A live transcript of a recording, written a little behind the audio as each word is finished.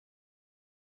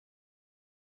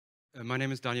My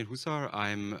name is Daniel Huszár.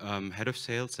 I'm head of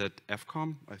sales at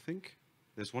efcom, I think.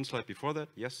 There's one slide before that.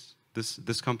 Yes,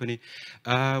 this company.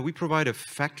 We provide a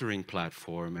factoring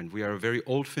platform, and we are a very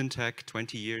old fintech,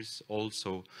 20 years old,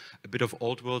 so a bit of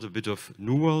old world, a bit of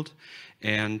new world.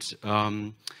 And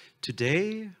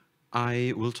today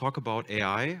I will talk about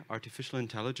AI, artificial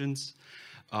intelligence,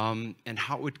 and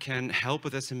how it can help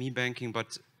with SME banking,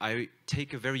 but I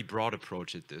take a very broad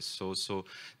approach at this. So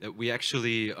that we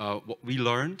actually, what we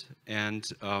learned, and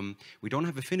we don't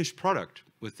have a finished product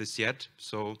with this yet.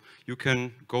 So you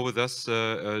can go with us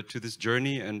to this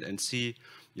journey and see,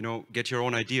 get your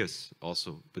own ideas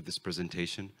also with this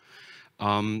presentation.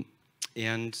 And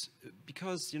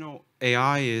because,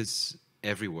 AI is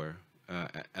everywhere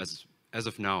as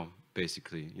of now.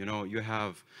 Basically,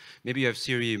 maybe you have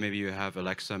Siri, maybe you have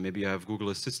Alexa, maybe you have Google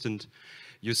Assistant.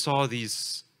 You saw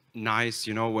these nice,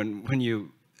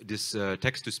 this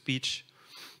text-to-speech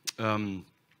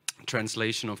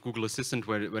translation of Google Assistant,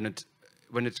 when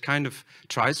it kind of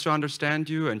tries to understand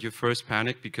you, and you first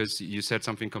panic because you said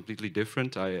something completely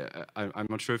different. I'm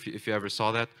not sure if you ever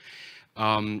saw that.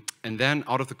 And then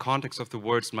out of the context of the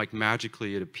words, like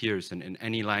magically it appears in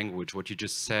any language, what you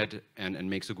just said, and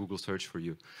makes a Google search for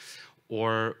you.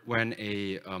 Or when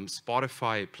a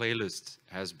Spotify playlist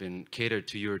has been catered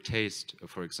to your taste,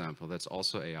 for example, that's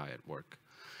also AI at work.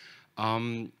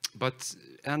 And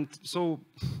so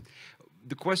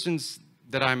the questions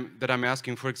that I'm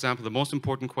asking, for example, the most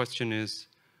important question is,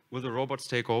 will the robots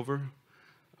take over?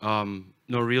 No,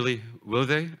 really, will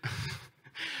they?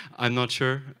 I'm not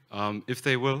sure if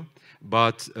they will,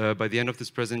 but by the end of this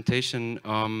presentation,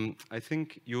 I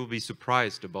think you'll be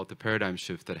surprised about the paradigm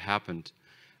shift that happened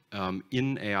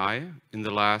in AI in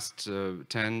the last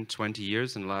 10, 20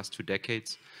 years, in the last 2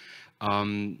 decades,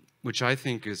 which I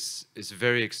think is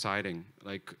very exciting,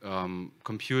 like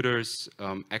computers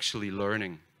actually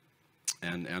learning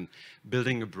and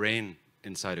building a brain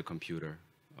inside a computer,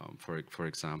 for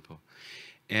example.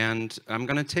 And I'm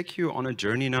going to take you on a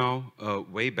journey now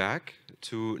way back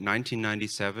to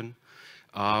 1997,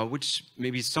 which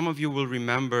maybe some of you will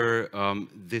remember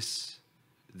this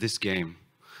game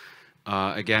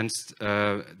against,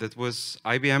 that was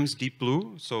IBM's Deep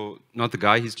Blue. So not the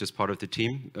guy, he's just part of the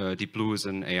team. Deep Blue is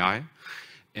an AI.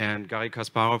 And Garri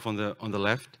Kasparov on the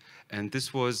left. And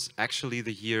this was actually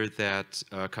the year that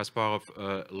Kasparov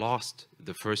lost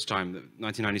the first time,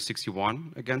 1996, he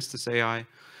won against this AI.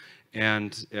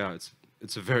 And yeah,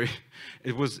 it's a very,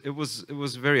 it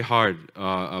was very hard,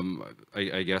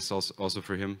 I guess also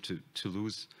for him to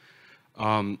lose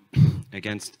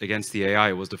against the AI.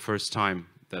 It was the first time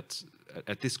that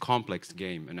at this complex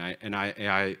game, and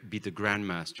AI beat the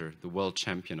grandmaster, the world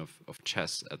champion of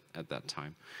chess at that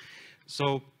time.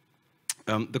 So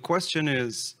the question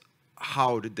is,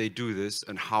 how did they do this,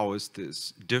 and how is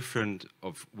this different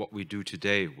of what we do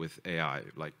today with AI,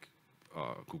 like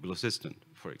Google Assistant,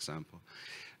 for example?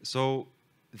 So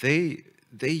they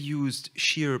used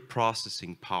sheer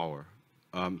processing power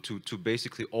to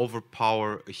basically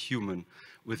overpower a human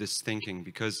with his thinking,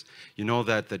 because you know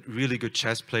that really good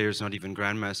chess players, not even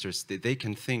grandmasters, they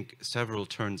can think several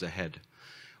turns ahead.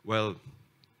 Well,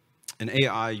 an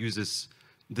AI uses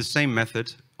the same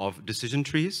method of decision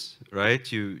trees,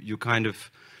 right? You kind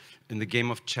of, in the game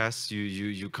of chess,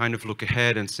 you kind of look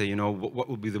ahead and say, what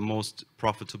would be the most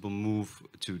profitable move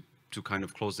to kind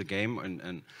of close the game,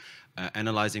 and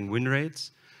analyzing win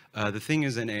rates. The thing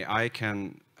is, an AI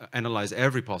can analyze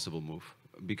every possible move,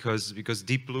 because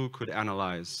Deep Blue could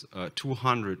analyze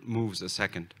 200 moves a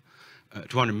second,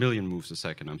 200 million moves a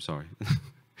second, I'm sorry.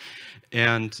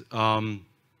 And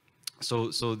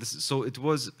so it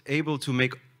was able to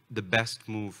make the best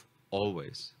move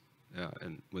always,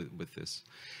 and with this.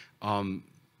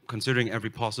 Considering every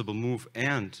possible move,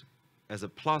 and as a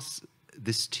plus,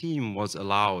 this team was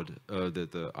allowed,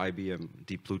 the IBM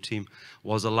Deep Blue team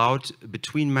was allowed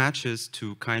between matches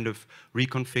to kind of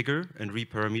reconfigure and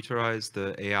reparameterize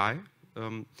the AI.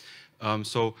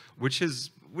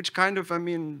 Which kind of, I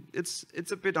mean, it's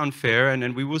a bit unfair,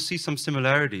 and we will see some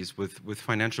similarities with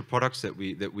financial products that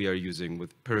we are using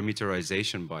with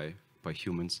parameterization by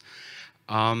humans.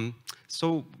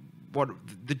 So what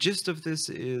the gist of this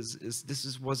is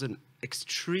this was an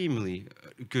extremely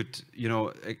good,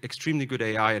 extremely good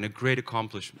AI and a great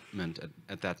accomplishment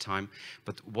at that time.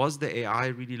 But was the AI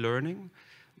really learning?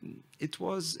 It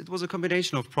was a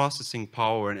combination of processing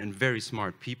power and very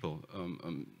smart people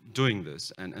doing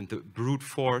this, and the brute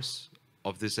force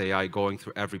of this AI going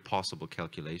through every possible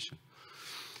calculation.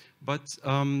 But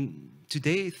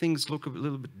today things look a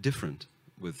little bit different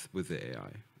with the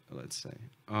AI, let's say.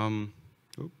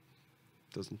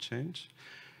 Doesn't change.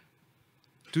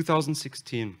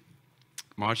 2016.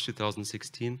 March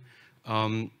 2016.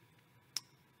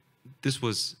 This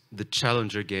was the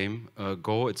challenger game,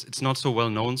 Go. It's not so well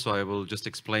known, so I will just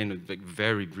explain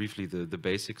very briefly the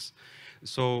basics.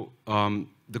 So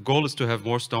the goal is to have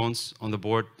more stones on the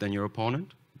board than your opponent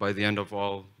by the end of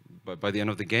by the end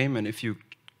of the game, and if you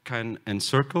can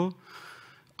encircle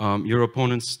your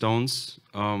opponent's stones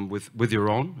with your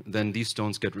own, then these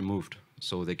stones get removed,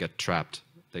 so they get trapped.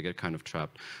 They get kind of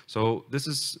trapped. So this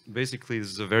is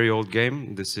a very old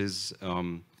game. This is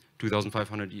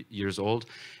 2,500 years old,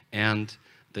 and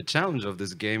the challenge of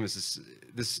this game is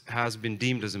this has been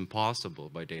deemed as impossible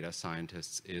by data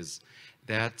scientists. Is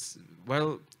that,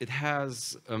 well, it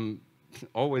has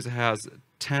always has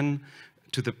 10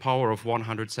 to the power of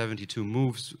 172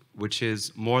 moves, which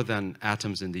is more than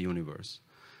atoms in the universe.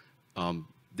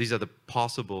 These are the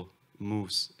possible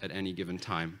moves at any given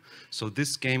time. So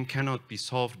this game cannot be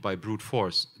solved by brute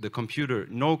force.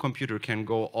 No computer can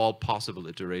go all possible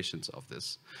iterations of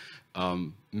this.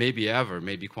 Maybe ever,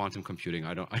 maybe quantum computing,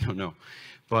 I don't know.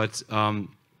 But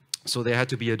so there had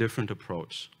to be a different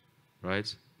approach,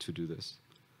 right, to do this.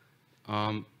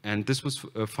 And this was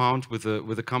found with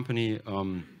a company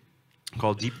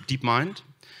called DeepMind,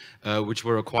 which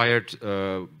were acquired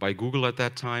by Google at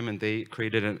that time, and they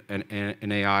created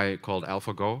an AI called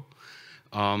AlphaGo,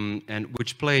 and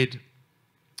which played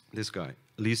this guy,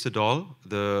 Lee Sedol,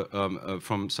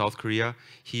 from South Korea.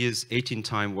 He is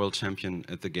 18-time world champion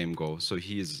at the game Go, so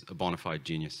he is a bona fide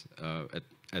genius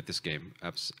at this game,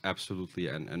 absolutely,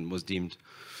 and was deemed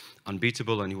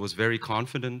unbeatable, and he was very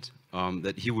confident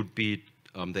that he would beat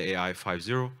the AI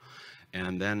 5-0,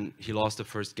 and then he lost the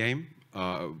first game,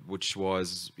 which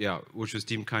was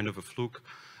deemed kind of a fluke,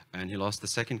 and he lost the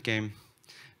second game,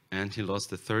 and he lost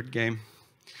the third game.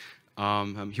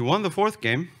 He won the fourth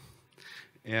game,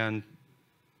 and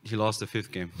he lost the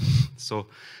fifth game. So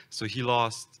he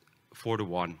lost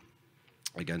 4-1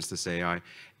 against this AI.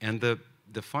 And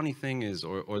the funny thing is,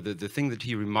 or the thing that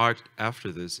he remarked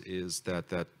after this is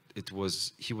that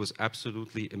he was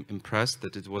absolutely impressed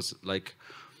that it was like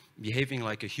behaving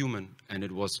like a human, and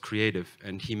it was creative,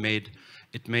 and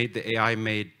the AI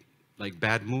made like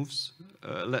bad moves,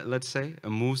 let's say,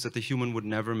 moves that the human would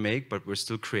never make, but were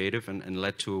still creative and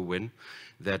led to a win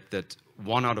that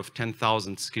 1 out of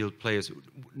 10,000 skilled players would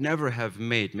never have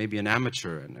made, maybe an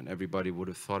amateur, and everybody would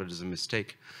have thought it as a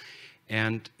mistake.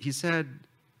 And he said,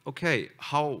 okay,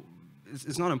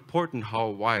 it's not important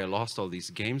why I lost all these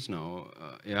games now,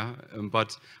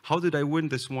 but how did I win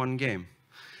this one game?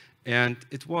 And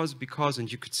it was because,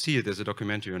 and you could see it, there's a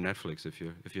documentary on Netflix if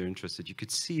you're interested, you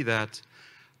could see that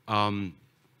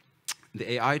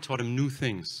the AI taught him new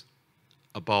things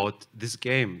about this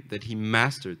game that he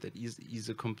mastered, that he's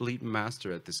a complete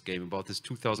master at this game, about this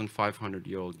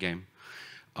 2,500-year-old game.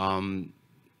 And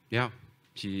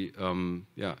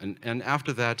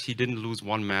after that, he didn't lose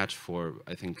one match for,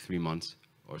 I think, 3 months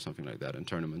or something like that in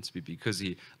tournaments, because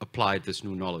he applied this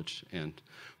new knowledge and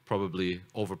probably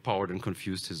overpowered and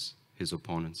confused his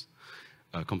opponents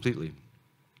completely.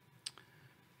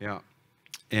 Yeah.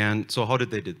 And so how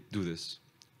did they do this?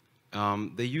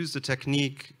 They used a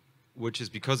technique which is,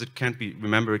 because it can't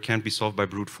be solved by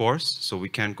brute force, so we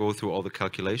can't go through all the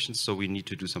calculations, so we need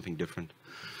to do something different.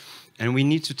 And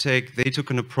they took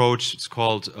an approach, it's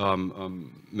called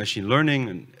machine learning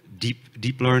and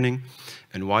deep learning.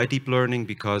 And why deep learning?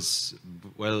 Because,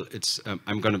 well,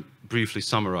 I'm going to briefly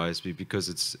summarize, because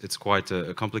it's quite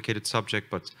a complicated subject,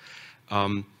 but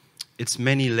it's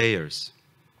many layers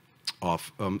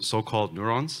of so-called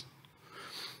neurons,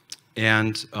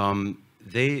 and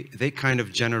they kind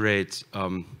of generate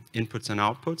inputs and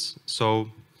outputs. So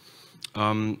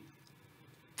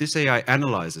this AI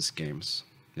analyzes games.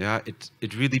 Yeah,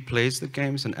 it really plays the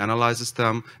games and analyzes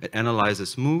them. It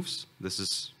analyzes moves. This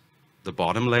is the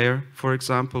bottom layer, for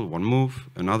example, one move,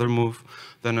 another move.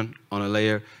 Then on a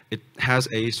layer, it has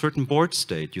a certain board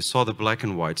state. You saw the black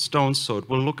and white stones, so it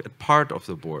will look at part of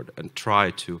the board and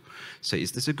try to say,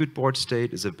 is this a good board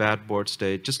state? Is it a bad board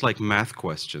state? Just like math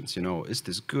questions, is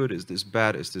this good? Is this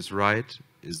bad? Is this right?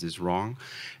 Is this wrong?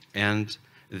 And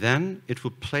then it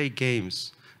will play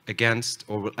games against,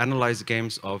 or will analyze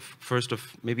games of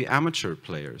maybe amateur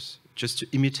players, just to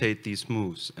imitate these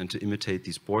moves and to imitate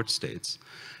these board states.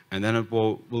 And then it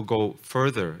will go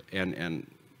further and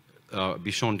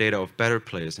be shown data of better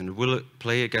players, and it will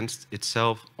play against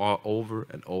itself over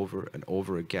and over and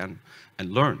over again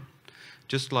and learn,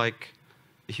 just like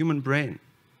a human brain.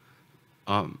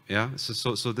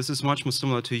 So this is much more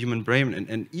similar to a human brain,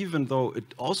 and even though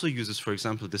it also uses, for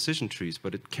example, decision trees,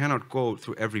 but it cannot go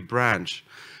through every branch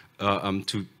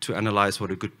to analyze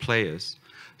what a good play is.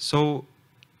 So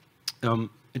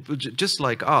it would just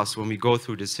like us, when we go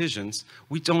through decisions,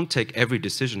 we don't take every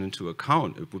decision into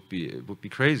account. It would be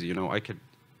crazy. You know, I could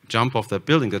jump off that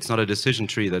building. That's not a decision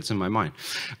tree that's in my mind,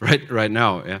 right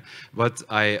now. Yeah, but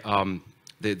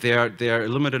there are a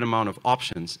limited amount of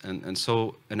options, and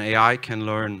so an AI can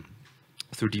learn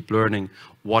through deep learning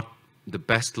what the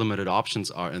best limited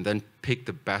options are, and then pick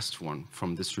the best one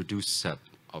from this reduced set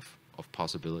of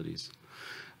possibilities.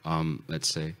 Let's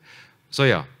say. So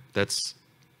yeah, that's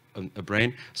a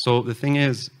brain. So the thing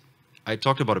is, I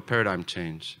talked about a paradigm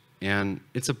change, and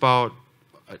it's about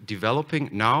developing.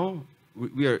 Now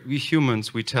we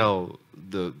humans, we tell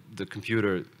the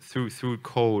computer through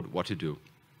code what to do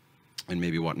and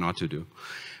maybe what not to do.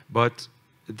 But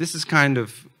this is kind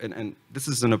of, and this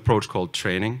is an approach called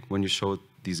training. When you show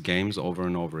these games over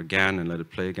and over again and let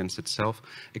it play against itself,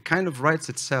 it kind of writes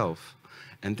itself.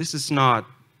 And this is not,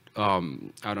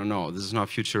 I don't know, this is not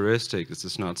futuristic. This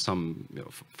is not some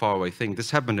faraway thing.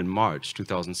 This happened in March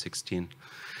 2016.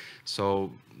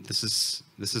 So this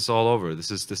is all over.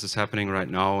 This is happening right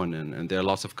now, and there are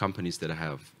lots of companies that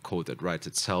have code that writes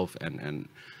itself and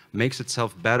makes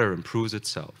itself better, improves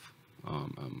itself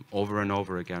over and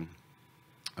over again.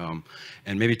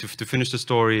 And maybe to finish the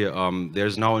story,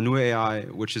 there's now a new AI,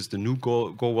 which is the new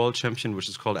Go World Champion, which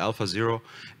is called AlphaZero,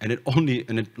 and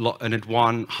it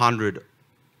won 100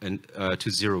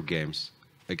 to 0 games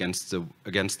against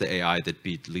the AI that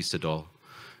beat Lee Sedol,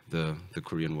 the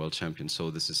Korean World Champion.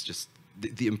 So this is just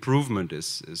the improvement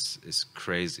is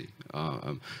crazy.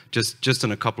 Just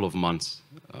in a couple of months,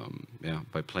 yeah,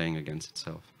 by playing against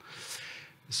itself.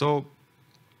 So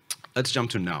let's jump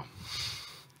to now.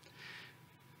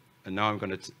 And now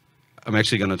I'm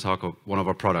actually gonna talk of one of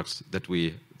our products that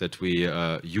we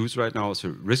use right now. It's a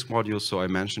risk module. So I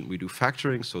mentioned we do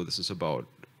factoring. So this is about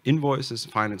invoices,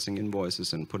 financing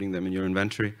invoices, and putting them in your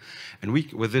inventory. And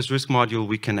with this risk module,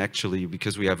 we can actually,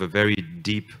 because we have a very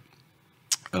deep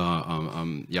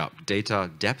data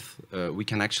depth, we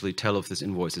can actually tell if this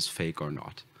invoice is fake or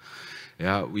not.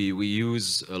 Yeah, we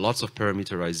use lots of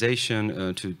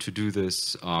parameterization to do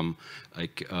this,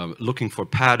 looking for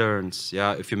patterns.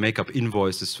 Yeah, if you make up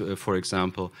invoices, for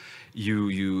example,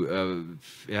 you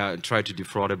try to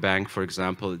defraud a bank, for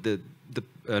example, the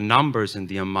numbers and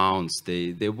the amounts,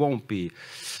 they won't be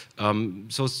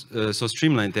so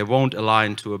streamlined. They won't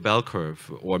align to a bell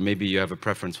curve, or maybe you have a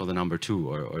preference for the number 2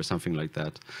 or something like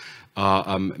that.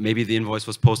 Maybe the invoice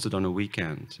was posted on a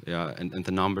weekend, yeah, and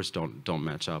the numbers don't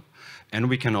match up. And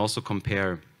we can also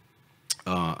compare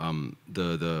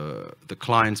the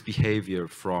client's behavior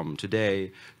from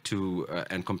today to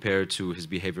and compare it to his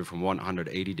behavior from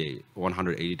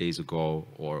 180 days ago,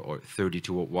 or 30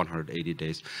 to 180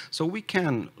 days. So we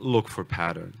can look for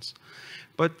patterns.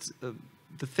 But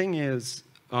the thing is,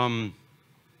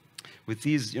 with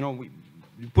these, you know, we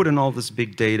put in all this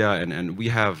big data, and we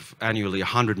have annually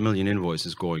 100 million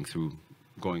invoices going through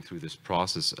this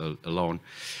process alone.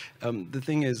 The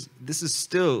thing is, this is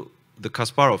still the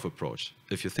Kasparov approach,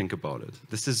 if you think about it.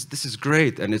 This is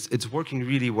great, and it's working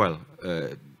really well.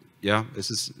 Yeah,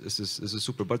 this is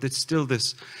super, but it's still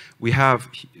this.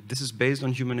 This is based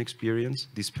on human experience.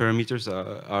 These parameters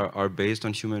are based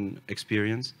on human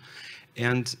experience,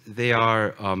 and they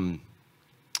are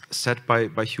set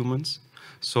by humans.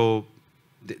 So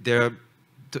there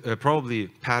are probably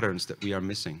patterns that we are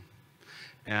missing.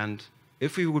 And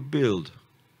if we would build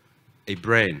a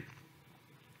brain,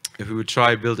 if we would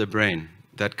try build a brain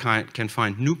that can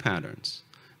find new patterns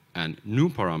and new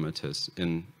parameters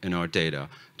in our data,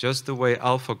 just the way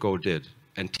AlphaGo did,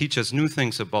 and teach us new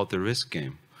things about the risk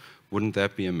game, wouldn't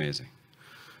that be amazing?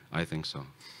 I think so.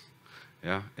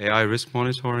 Yeah, AI risk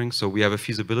monitoring. So we have a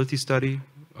feasibility study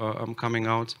coming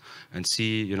out, and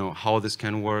see, you know, how this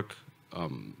can work,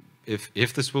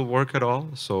 if this will work at all.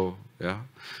 So yeah,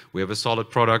 we have a solid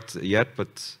product yet,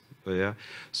 but yeah.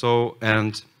 So,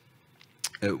 and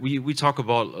we talk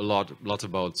about a lot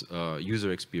about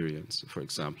user experience, for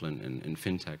example, in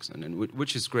fintechs, and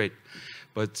which is great.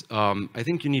 But I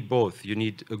think you need both. You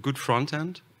need a good front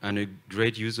end and a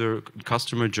great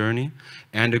customer journey,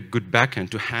 and a good back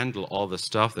end to handle all the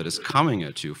stuff that is coming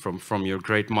at you from your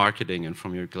great marketing and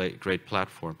from your great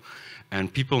platform,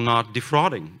 and people not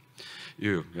defrauding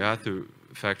you, yeah, through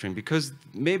factoring, because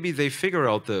maybe they figure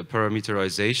out the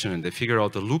parameterization and they figure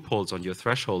out the loopholes on your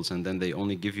thresholds, and then they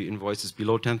only give you invoices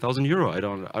below 10,000 euro. I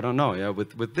don't know. Yeah,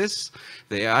 with this,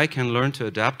 the AI can learn to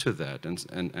adapt to that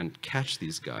and catch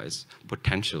these guys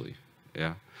potentially.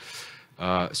 Yeah.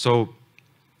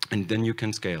 And then you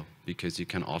can scale, because you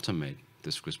can automate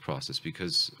this risk process,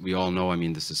 because we all know, I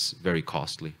mean, this is very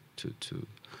costly to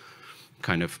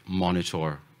kind of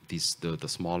monitor the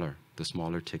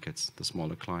smaller tickets, the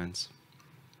smaller clients.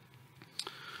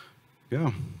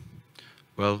 Yeah.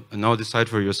 Well, and now decide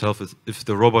for yourself if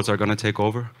the robots are going to take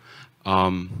over.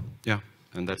 Yeah,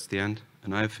 and that's the end.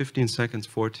 And I have 15 seconds,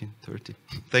 14, 30.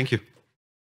 Thank you.